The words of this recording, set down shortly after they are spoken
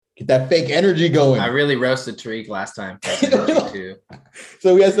that fake energy going. I really roasted Tariq last time. Too.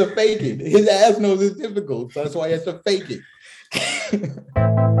 So he has to fake it. His ass knows it's difficult, so that's why he has to fake it.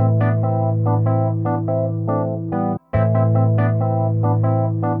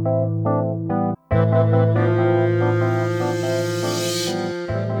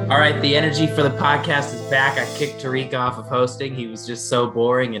 All right, the energy for the podcast is back. I kicked Tariq off of hosting. He was just so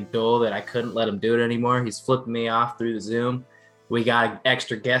boring and dull that I couldn't let him do it anymore. He's flipping me off through the Zoom. We got an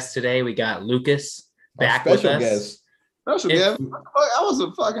extra guest today. We got Lucas back with us. Guest. Special guest. I was a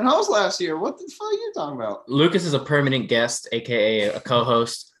fucking host last year. What the fuck are you talking about? Lucas is a permanent guest, aka a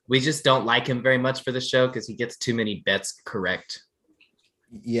co-host. We just don't like him very much for the show because he gets too many bets correct.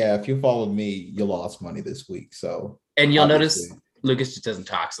 Yeah, if you followed me, you lost money this week. So, and you'll notice Lucas just doesn't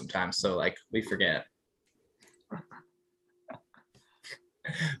talk sometimes, so like we forget.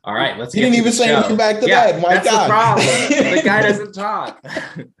 All right, let's. He didn't even say anything back to that. My that's God. the problem. The guy doesn't talk.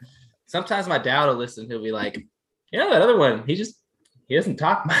 Sometimes my dad will listen. He'll be like, "Yeah, that other one. He doesn't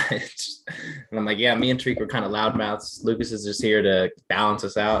talk much." And I'm like, "Yeah, me and Tariq were kind of loudmouths. Lucas is just here to balance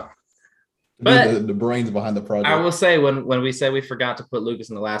us out." But the brains behind the project. I will say, when we said we forgot to put Lucas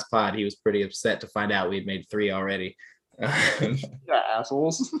in the last pod, he was pretty upset to find out we had made 3 already. Yeah,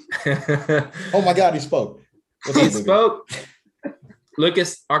 assholes. Oh my God, he spoke. He spoke.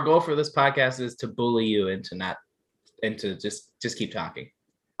 Lucas, our goal for this podcast is to bully you into just keep talking.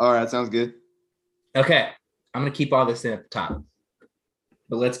 All right, sounds good. Okay, I'm gonna keep all this in at the top,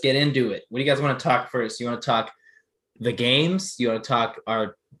 but let's get into it. What do you guys want to talk first? You want to talk the games? You want to talk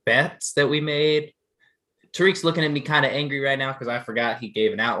our bets that we made? Tariq's looking at me kind of angry right now because I forgot he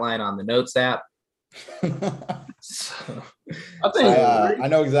gave an outline on the notes app. So, I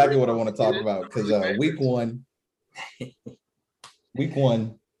know exactly what I want to talk about because week one,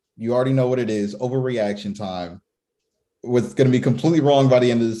 you already know what it is. Overreaction time. Was going to be completely wrong by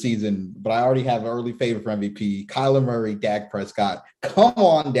the end of the season, but I already have an early favorite for MVP. Kyler Murray, Dak Prescott. Come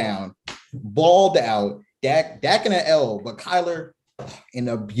on down. Balled out. Dak in an L, but Kyler in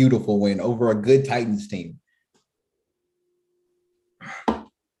a beautiful win over a good Titans team.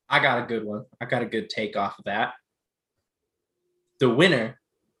 I got a good one. I got a good take off of that. The winner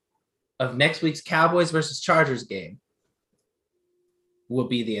of next week's Cowboys versus Chargers game will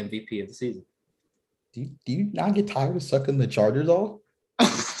be the MVP of the season. Do you not get tired of sucking the Chargers off?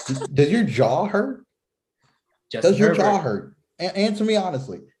 Does your jaw hurt? Does your jaw hurt? Answer me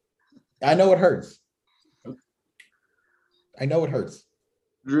honestly. I know it hurts.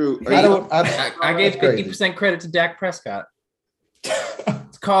 Drew, I gave 50% credit to Dak Prescott.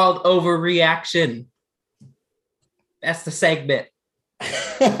 It's called overreaction. That's the segment.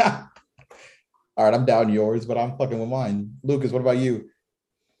 All right, I'm down yours, but I'm fucking with mine. Lucas, what about you?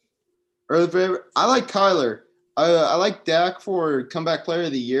 Early favorite. I like Kyler. I like Dak for comeback player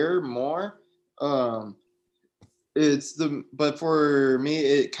of the year more. But for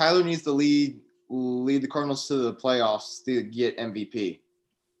me, Kyler needs to lead the Cardinals to the playoffs to get MVP.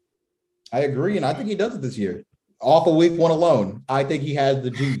 I agree, and I think he does it this year. Off of week 1 alone, I think he has the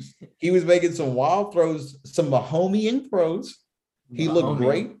juice. He was making some wild throws, some Mahomian throws. He looked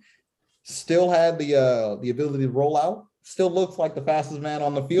great. Still had the ability to roll out. Still looks like the fastest man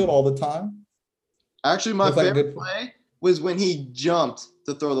on the field all the time. Actually, my favorite play was when he jumped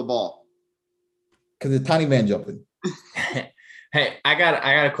to throw the ball. Because the tiny man jumping. Hey, I got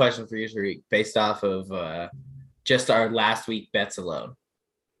a question for you, Tariq, based off of just our last week bets alone.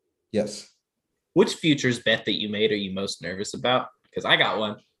 Yes. Which futures bet that you made are you most nervous about? Because I got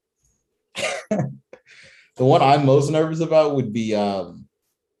one. The one I'm most nervous about would be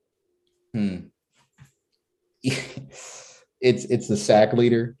it's the sack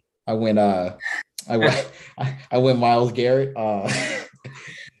leader. I went Myles Garrett.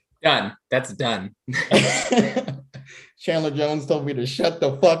 Done. That's done. Chandler Jones told me to shut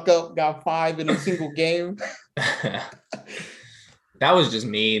the fuck up. Got 5 in a single game. That was just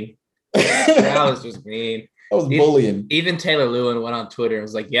mean. That was just mean. That was bullying. Even Taylor Lewin went on Twitter and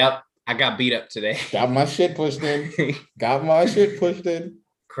was like, "Yep, I got beat up today. Got my shit pushed in.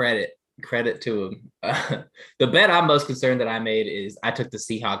 Credit to him." The bet I'm most concerned that I made is I took the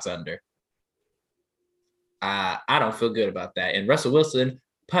Seahawks under. I don't feel good about that. And Russell Wilson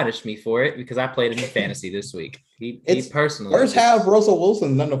punished me for it because I played him in fantasy this week. He personally. First half, Russell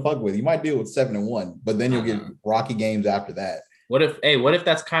Wilson's nothing to fuck with. You might deal with 7-1, but then you'll get rocky games after that. What if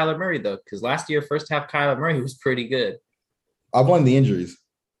that's Kyler Murray though? Because last year, first half, Kyler Murray was pretty good. I blame the injuries.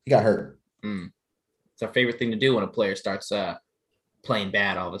 He got hurt. It's our favorite thing to do when a player starts playing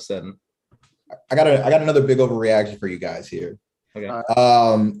bad all of a sudden. I got another big overreaction for you guys here. Okay.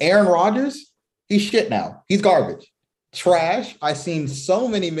 Aaron Rodgers, he's shit now. He's garbage. trash. I seen so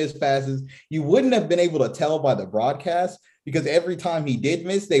many missed passes. You wouldn't have been able to tell by the broadcast because every time he did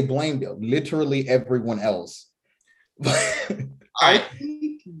miss, they blamed literally everyone else. I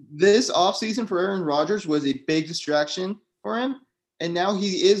think this offseason for Aaron Rodgers was a big distraction for him. And now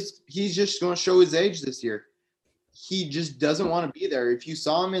he's just going to show his age this year. He just doesn't want to be there. If you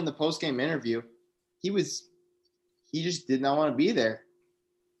saw him in the post-game interview, he just did not want to be there.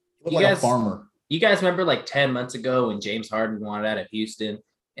 He looked like a farmer. You guys remember like 10 months ago when James Harden wanted out of Houston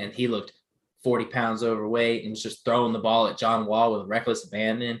and he looked 40 pounds overweight and was just throwing the ball at John Wall with reckless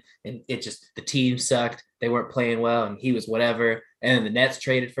abandon, and the team sucked. They weren't playing well and he was whatever. And then the Nets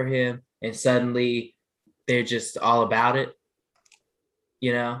traded for him and suddenly they're just all about it.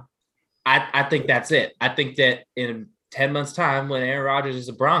 You know, I think that's it. I think that in 10 months time, when Aaron Rodgers is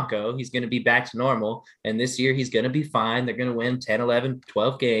a Bronco, he's going to be back to normal. And this year he's going to be fine. They're going to win 10, 11,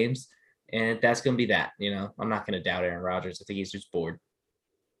 12 games. And that's going to be that. You know, I'm not going to doubt Aaron Rodgers. I think he's just bored.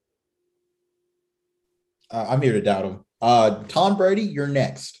 I'm here to doubt him. Tom Brady, you're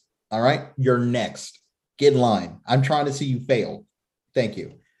next. All right. You're next. Get in line. I'm trying to see you fail. Thank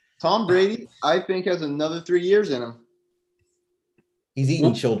you. Tom Brady, I think, has another 3 years in him. He's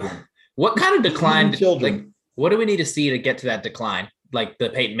eating children. What kind of decline? Children. Like, what do we need to see to get to that decline? Like the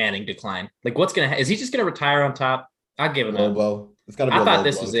Peyton Manning decline? Like what's going to is he just going to retire on top? I'll give him that. Lobo. It's got to be I a thought low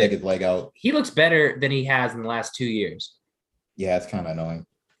this blow was to it. take his leg out. He looks better than he has in the last 2 years. Yeah, it's kind of annoying.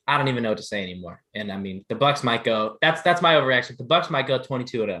 I don't even know what to say anymore. And I mean, the Bucks might go. That's my overreaction. The Bucks might go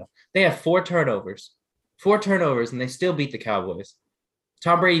 22-0. They have 4 turnovers, and they still beat the Cowboys.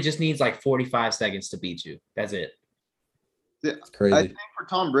 Tom Brady just needs like 45 seconds to beat you. That's it. It's crazy. I think for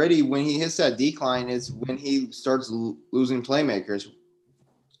Tom Brady, when he hits that decline is when he starts losing playmakers.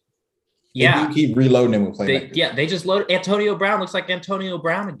 Yeah, they keep reloading him with playmakers. They just loaded. Antonio Brown looks like Antonio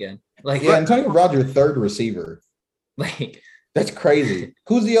Brown again. Like Antonio Brown's your third receiver. Like that's crazy.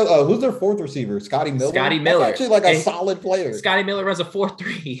 Who's their fourth receiver? Scotty Miller. Scotty Miller, that's actually like a solid player. Scotty Miller runs a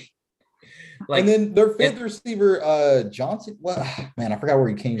 4.3. Like, and then their fifth receiver, Johnson. Well, man, I forgot where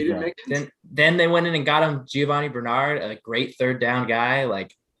he came from. Then they went in and got him Giovanni Bernard, a great third down guy.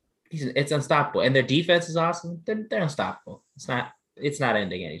 Like it's unstoppable, and their defense is awesome. They're unstoppable. It's not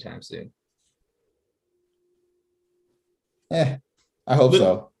ending anytime soon. I hope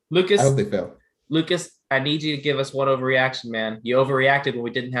so. Lucas, I hope they fail. Lucas, I need you to give us one overreaction, man. You overreacted when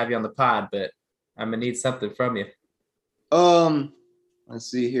we didn't have you on the pod, but I'm gonna need something from you. Let's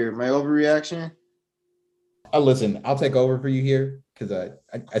see here. My overreaction. Listen, I'll take over for you here because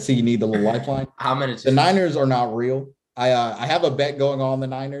I see you need the little lifeline. The Niners are not real. I have a bet going on the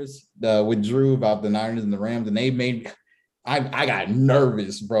Niners with Drew about the Niners and the Rams, and they made I got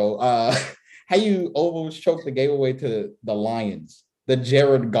nervous, bro. How you almost choked the game away to the Lions, the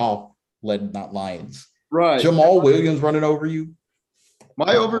Jared Goff led, not Lions. Right. Jamal Williams running over you.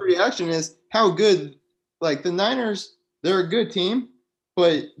 My overreaction is how good, like the Niners, they're a good team,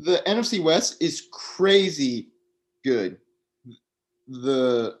 but the NFC West is crazy good.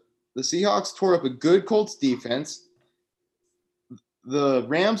 The Seahawks tore up a good Colts defense. The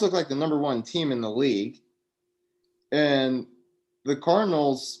Rams look like the number 1 team in the league. And the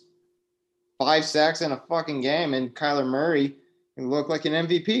Cardinals, 5 sacks in a fucking game, and Kyler Murray look like an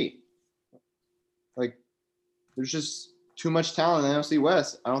MVP. Like, there's just too much talent in the NFC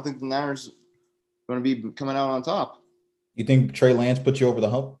West. I don't think the Niners are going to be coming out on top. You think Trey Lance puts you over the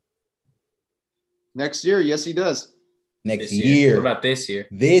hump? Next year, yes, he does. Next year. What about this year?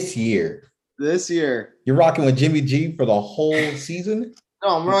 This year. You're rocking with Jimmy G for the whole season?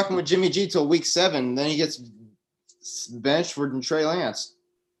 No, I'm rocking with Jimmy G till week 7. Then he gets benched for Trey Lance.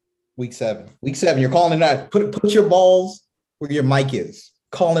 Week 7. You're calling it that. Put your balls where your mic is.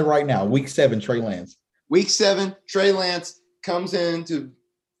 Calling it right now. Week 7, Trey Lance. Week 7, Trey Lance comes in to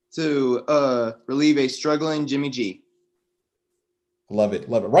relieve a struggling Jimmy G. Love it.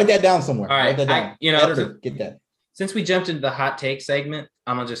 Write that down somewhere. All right. Write that down. Editor, get that. Since we jumped into the hot take segment,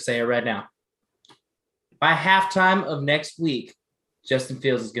 I'm going to just say it right now. By halftime of next week, Justin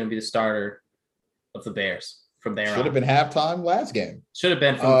Fields is going to be the starter of the Bears from there on. Should have been halftime last game. Should have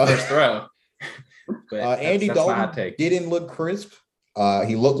been from the first throw. But Andy Dalton didn't look crisp.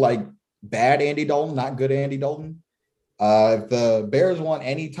 He looked like bad Andy Dalton, not good Andy Dalton. If the Bears want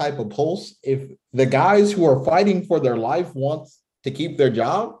any type of pulse, if the guys who are fighting for their life want to keep their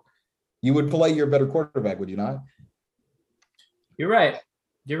job, you would play your better quarterback, would you not? You're right.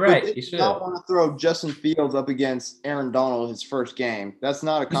 You should not want to throw Justin Fields up against Aaron Donald his first game. That's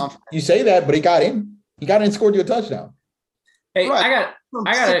not a confidence. You say that, but he got in. He got in and scored you a touchdown. Hey, right.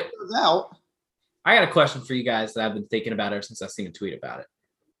 I got a question for you guys that I've been thinking about ever since I've seen a tweet about it.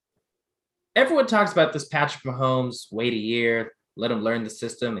 everyone talks about this Patrick Mahomes, wait a year, let him learn the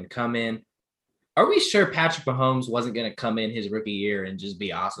system and come in. Are we sure Patrick Mahomes wasn't going to come in his rookie year and just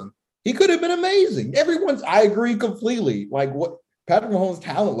be awesome? He could have been amazing. I agree completely. Like what Patrick Mahomes'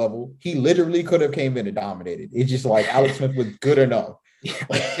 talent level, he literally could have came in and dominated. It's just like Alex Smith was good enough.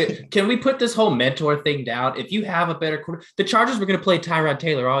 Can we put this whole mentor thing down? If you have a better quarter, the Chargers were going to play Tyrod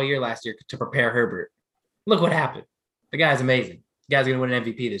Taylor all year last year to prepare Herbert. Look what happened. The guy's amazing. The guy's going to win an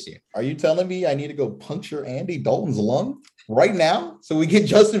MVP this year. Are you telling me I need to go puncture Andy Dalton's lung right now so we get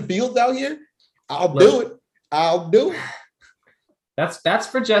Justin Fields out here? I'll do it. That's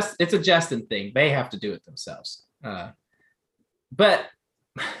for it's a Justin thing. They have to do it themselves. But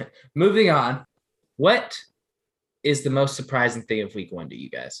moving on, what is the most surprising thing of week 1 to you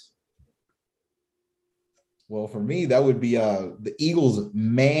guys? Well, for me, that would be the Eagles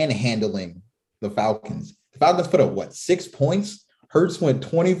manhandling the Falcons. The Falcons put up 6 points? Hurts went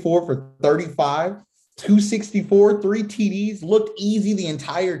 24 for 35, 264, 3 TDs, looked easy the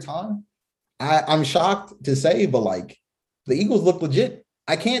entire time. I'm shocked to say, but like the Eagles look legit.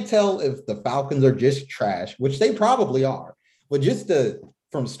 I can't tell if the Falcons are just trash, which they probably are, but just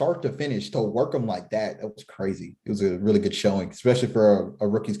from start to finish to work them like that was crazy. It was a really good showing, especially for a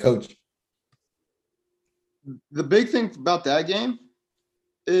rookie's coach. The big thing about that game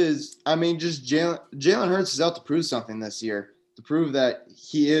is, just Jalen Hurts is out to prove something this year, to prove that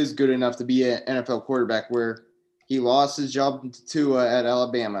he is good enough to be an NFL quarterback, where he lost his job to at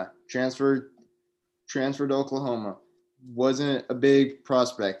Alabama, transferred to Oklahoma. Wasn't a big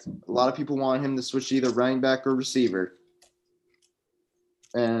prospect. A lot of people wanted him to switch to either running back or receiver.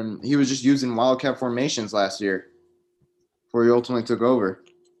 And he was just using wildcat formations last year before he ultimately took over.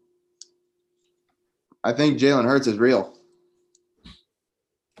 I think Jalen Hurts is real.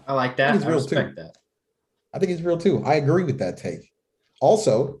 I like that. I respect that. I think he's real too. I agree with that take.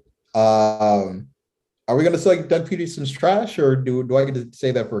 Also, are we going to say Doug Peterson's trash, or do I get to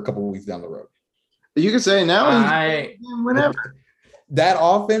say that for a couple of weeks down the road? You can say it now. Whenever. That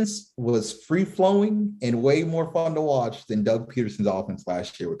offense was free-flowing and way more fun to watch than Doug Peterson's offense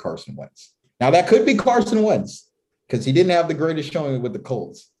last year with Carson Wentz. Now, that could be Carson Wentz because he didn't have the greatest showing with the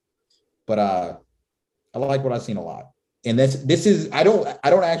Colts. But I like what I've seen a lot. And this is I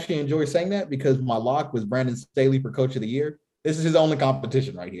don't actually enjoy saying that because my lock was Brandon Staley for Coach of the Year. This is his only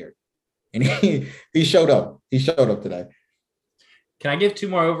competition right here. And he showed up. He showed up today. Can I give 2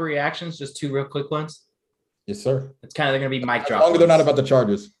 more overreactions? Just 2 real quick ones. Yes, sir. It's they're going to be mic drop. As long as they're not about the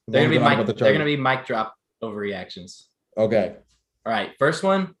Chargers. They're going to be mic drop overreactions. Okay. All right. First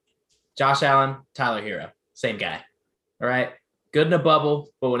one, Josh Allen, Tyler Hero. Same guy. All right. Good in a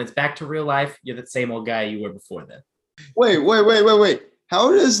bubble, but when it's back to real life, you're the same old guy you were before then. Wait.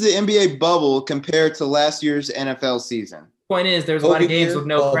 How does the NBA bubble compare to last year's NFL season? Point is, there's a lot of games with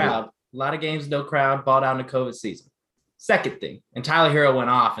no crowd. A lot of games, no crowd, ball down to COVID season. Second thing, and Tyler Hero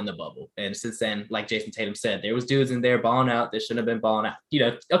went off in the bubble. And since then, like Jason Tatum said, there was dudes in there balling out. They shouldn't have been balling out.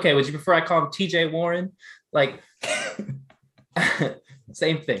 Okay, would you prefer I call him TJ Warren? Like,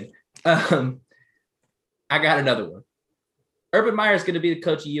 same thing. I got another one. Urban Meyer is going to be the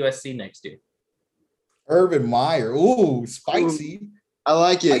coach of USC next year. Urban Meyer. Ooh, spicy. I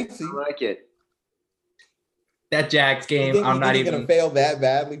like it. Spicy. I like it. That Jags game, I'm not even going to fail that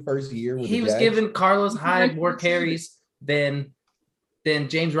badly first year. He was giving Carlos Hyde more carries than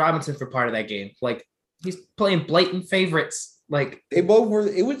James Robinson for part of that game. Like, he's playing blatant favorites. Like, they both were.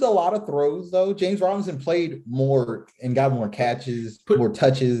 It was a lot of throws though. James Robinson played more and got more catches, more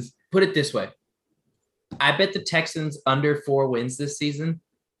touches. Put it this way. I bet the Texans under 4 wins this season.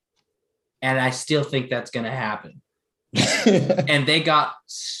 And I still think that's going to happen. And they got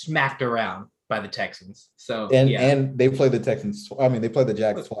smacked around by the Texans. So and they play the Texans. I mean, they play the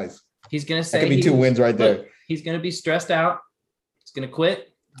Jags twice. He's going to say that could be 2 wins right there. He's going to be stressed out. He's going to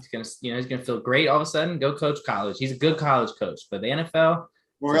quit. He's going to feel great all of a sudden. Go coach college. He's a good college coach, but the NFL,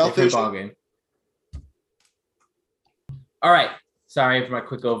 ball game. All right. Sorry for my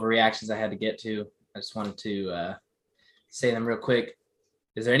quick overreactions I had to get to. I just wanted to say them real quick.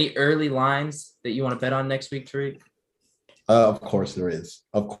 Is there any early lines that you want to bet on next week, Tariq? Of course there is.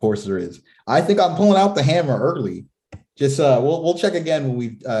 I think I'm pulling out the hammer early. Just we'll check again when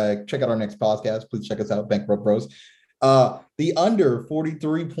we check out our next podcast. Please check us out, Bankroll Bros. The under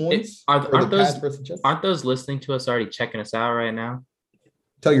 43 points. Aren't those listening to us already checking us out right now?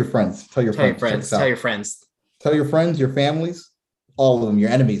 Tell your friends. Tell your friends. Tell your friends, your families, all of them, your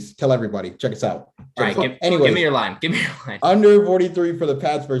enemies. Tell everybody. Check us out. All right. Give me your line. Under 43 for the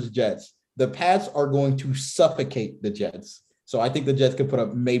Pats versus Jets. The Pats are going to suffocate the Jets. So I think the Jets could put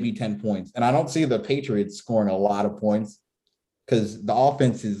up maybe 10 points. And I don't see the Patriots scoring a lot of points because the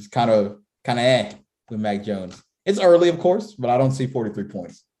offense is kind of kind of with Mac Jones. It's early, of course, but I don't see 43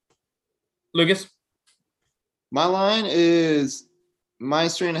 points. Lucas? My line is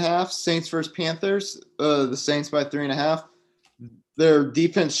 -3.5. Saints versus Panthers. The Saints by 3.5. Their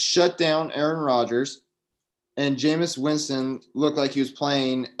defense shut down Aaron Rodgers, and Jameis Winston looked like he was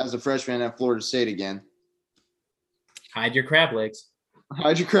playing as a freshman at Florida State again. Hide your crab legs.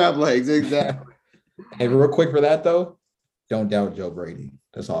 Hide your crab legs, exactly. Hey, real quick for that, though, don't doubt Joe Brady.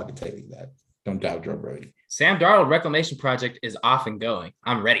 That's all I can tell you that. Don't doubt Joe Brady. Sam Darnold reclamation project is off and going.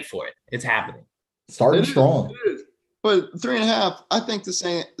 I'm ready for it. It's happening. Starting strong. It is. But 3.5, I think the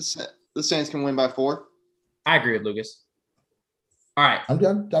Saints can win by 4. I agree with Lucas. All right.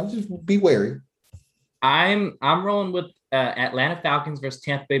 I'm just be wary. I'm rolling with Atlanta Falcons versus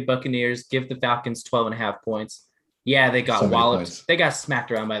Tampa Bay Buccaneers. Give the Falcons 12.5 points. Yeah, they got walloped. Points. They got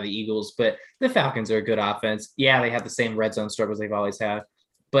smacked around by the Eagles, but the Falcons are a good offense. Yeah, they have the same red zone struggles they've always had.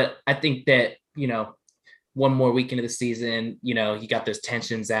 But I think that, one more week into the season, you got those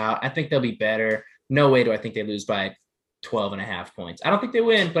tensions out. I think they'll be better. No way do I think they lose by 12.5 points. I don't think they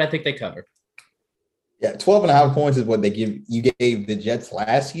win, but I think they cover. Yeah, 12.5 points is what you gave the Jets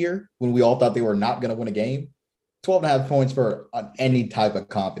last year when we all thought they were not going to win a game. 12.5 points for any type of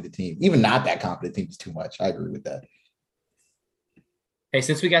competent team, even not that competent team, is too much. I agree with that. Hey,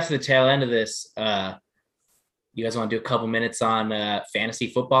 since we got to the tail end of this, you guys want to do a couple minutes on fantasy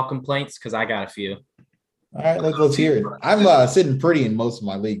football complaints? Because I got a few. All right, let's hear it. I'm sitting pretty in most of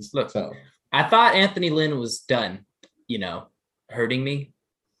my leagues. Look, so I thought Anthony Lynn was done, hurting me.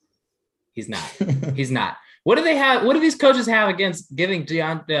 He's not. He's not. What do they have? What do these coaches have against giving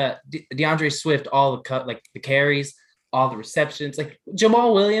DeAndre Swift all the carries, all the receptions? Like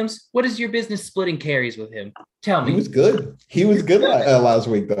Jamal Williams, what is your business splitting carries with him? Tell me. He was good. He was good last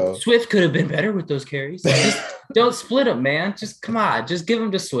week, though. Swift could have been better with those carries. Just don't split them, man. Just come on. Just give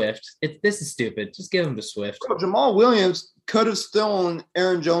them to Swift. This is stupid. Just give them to Swift. Bro, Jamal Williams could have stolen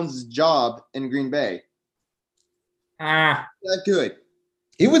Aaron Jones' job in Green Bay. That good.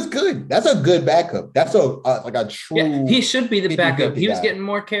 He was good. That's a good backup. That's a true. Yeah, he should be the backup. He was guy. getting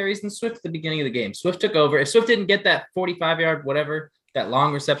more carries than Swift at the beginning of the game. Swift took over. If Swift didn't get that 45-yard, whatever, that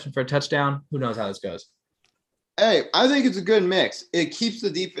long reception for a touchdown, who knows how this goes? Hey, I think it's a good mix. It keeps the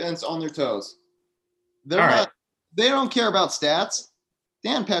defense on their toes. They don't care about stats.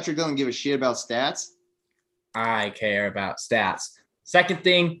 Dan Patrick doesn't give a shit about stats. I care about stats. Second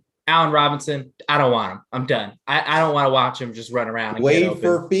thing, Allen Robinson, I don't want him. I'm done. I don't want to watch him just run around and wait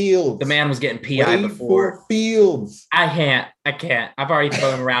for Fields. The man was getting PI before. For Fields. I can't. I've already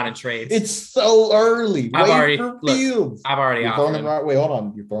thrown him around in trades. It's so early. Wait for Fields. I've already offered him. Wait, hold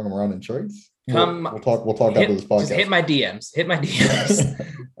on. You're throwing him around in trades? We'll talk after this podcast. Just hit my DMs.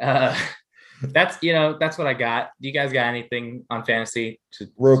 That's what I got. Do you guys got anything on fantasy?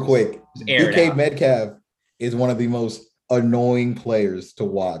 Real quick, DK Metcalf is one of the most annoying players to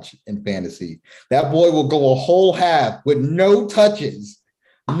watch in fantasy. That boy will go a whole half with no touches,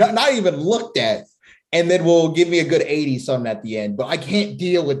 not even looked at, and then will give me a good 80-something at the end. But I can't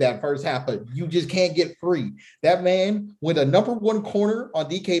deal with that first half. But you just can't get free. That man with a number one corner on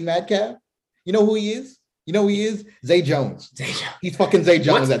DK Metcalf. You know who he is? Zay Jones. He's fucking Zay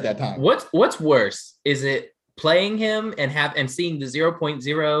Jones at that time. What's worse? Is it playing him and seeing the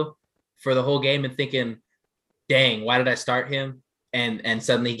 0.0 for the whole game and thinking, dang, why did I start him? And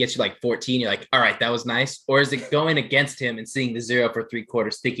suddenly he gets you like 14. You're like, all right, that was nice. Or is it going against him and seeing the 0 for 3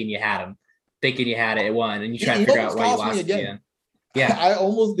 quarters, thinking you had it at 1, and you try to figure out why you lost again? Yeah, I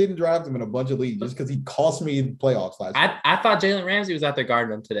almost didn't draft him in a bunch of leagues just because he cost me in playoffs last year. I thought Jalen Ramsey was out there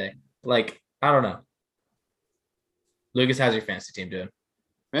guarding him today. Like, I don't know. Lucas, how's your fantasy team doing?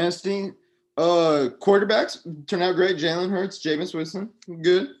 Fantasy quarterbacks turn out great. Jalen Hurts, Jameis Winston,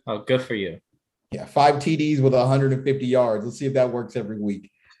 good. Oh, good for you. Yeah, 5 TDs with 150 yards. Let's see if that works every week.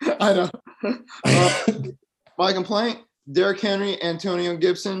 I know. My complaint: Derrick Henry, Antonio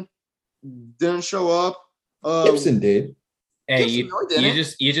Gibson didn't show up. Gibson did. Hey, you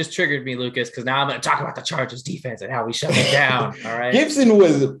just triggered me, Lucas, because now I'm going to talk about the Chargers defense and how we shut it down. All right. Gibson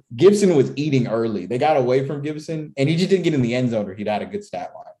was eating early. They got away from Gibson, and he just didn't get in the end zone, or he'd had a good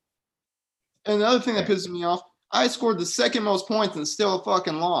stat line. And another thing that pisses me off: I scored the second most points and still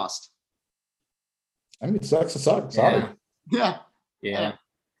fucking lost. I mean, it sucks to suck. Sorry. Yeah.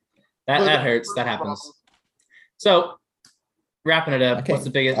 That hurts. That happens. So, wrapping it up, what's the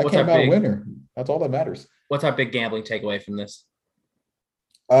biggest? What's our big winner? That's all that matters. What's our big gambling takeaway from this?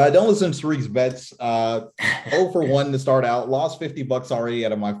 Don't listen to Sariq's bets. 0 for 1 to start out. Lost $50 already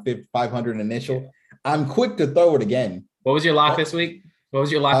out of my 500 initial. I'm quick to throw it again. What was your lock this week? What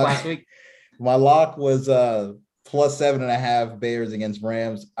was your lock last week? My lock was plus 7.5 Bears against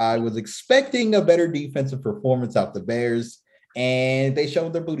Rams. I was expecting a better defensive performance out the Bears, and they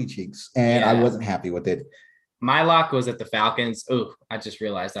showed their booty cheeks, and I wasn't happy with it. My lock was at the Falcons. Oh, I just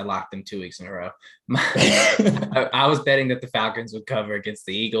realized I locked them 2 weeks in a row. I was betting that the Falcons would cover against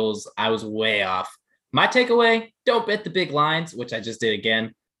the Eagles. I was way off. My takeaway, don't bet the big lines, which I just did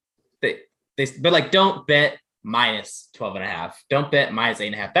again. But don't bet minus 12.5. Don't bet minus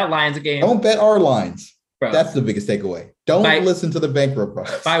 8.5. That Lions game. Don't bet our lines. Bro, that's the biggest takeaway. Don't listen to the bankrupt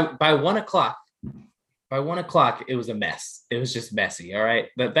price. By 1 o'clock, it was a mess. It was just messy. All right.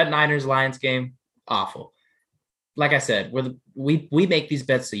 That Niners Lions game, awful. Like I said, we make these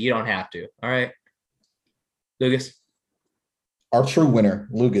bets so you don't have to. All right. Lucas. Our true winner,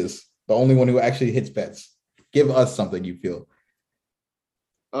 Lucas, the only one who actually hits bets. Give us something you feel.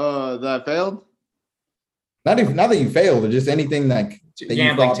 That I failed? Not that you failed, but just anything that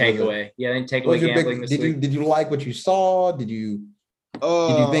gambling takeaway. Takeaway gambling this week. Did you like what you saw? Did you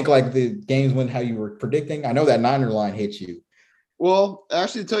think like the games went how you were predicting? I know that Niner line hit you. Well,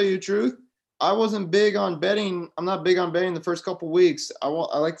 actually, to tell you the truth, I wasn't big on betting. I'm not big on betting the first couple weeks. I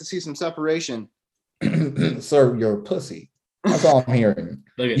like to see some separation. Sir, you're a pussy. That's all I'm hearing.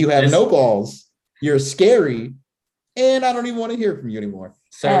 You have no balls. You're scary, and I don't even want to hear from you anymore.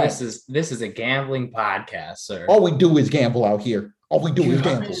 Sir, this is a gambling podcast, sir. All we do is gamble out here. All we do is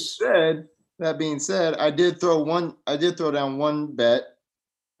gamble. That being said, I did throw down one bet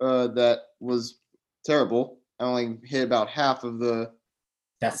that was terrible. I only hit about half of the.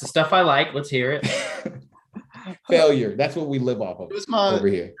 That's the stuff I like. Let's hear it. Failure. That's what we live off of over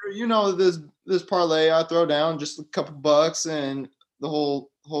here. You know, this parlay I throw down just a couple bucks and the whole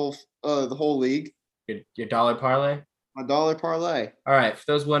league. Your dollar parlay? My dollar parlay. All right. For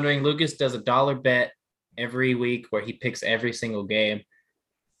those wondering, Lucas does a dollar bet every week where he picks every single game.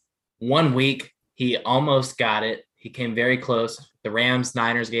 1 week, he almost got it. He came very close. The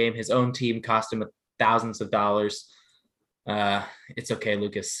Rams-Niners game, his own team cost him thousands of dollars. It's okay,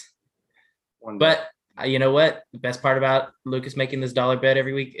 Lucas. But you know what? The best part about Lucas making this dollar bet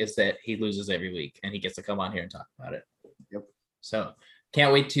every week is that he loses every week and he gets to come on here and talk about it. Yep. So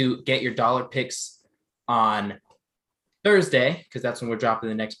can't wait to get your dollar picks on Thursday, because that's when we're dropping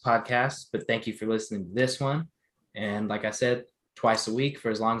the next podcast. But thank you for listening to this one. And like I said, twice a week for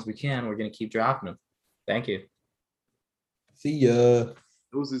as long as we can, we're going to keep dropping them. Thank you. See ya.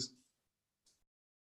 Doses.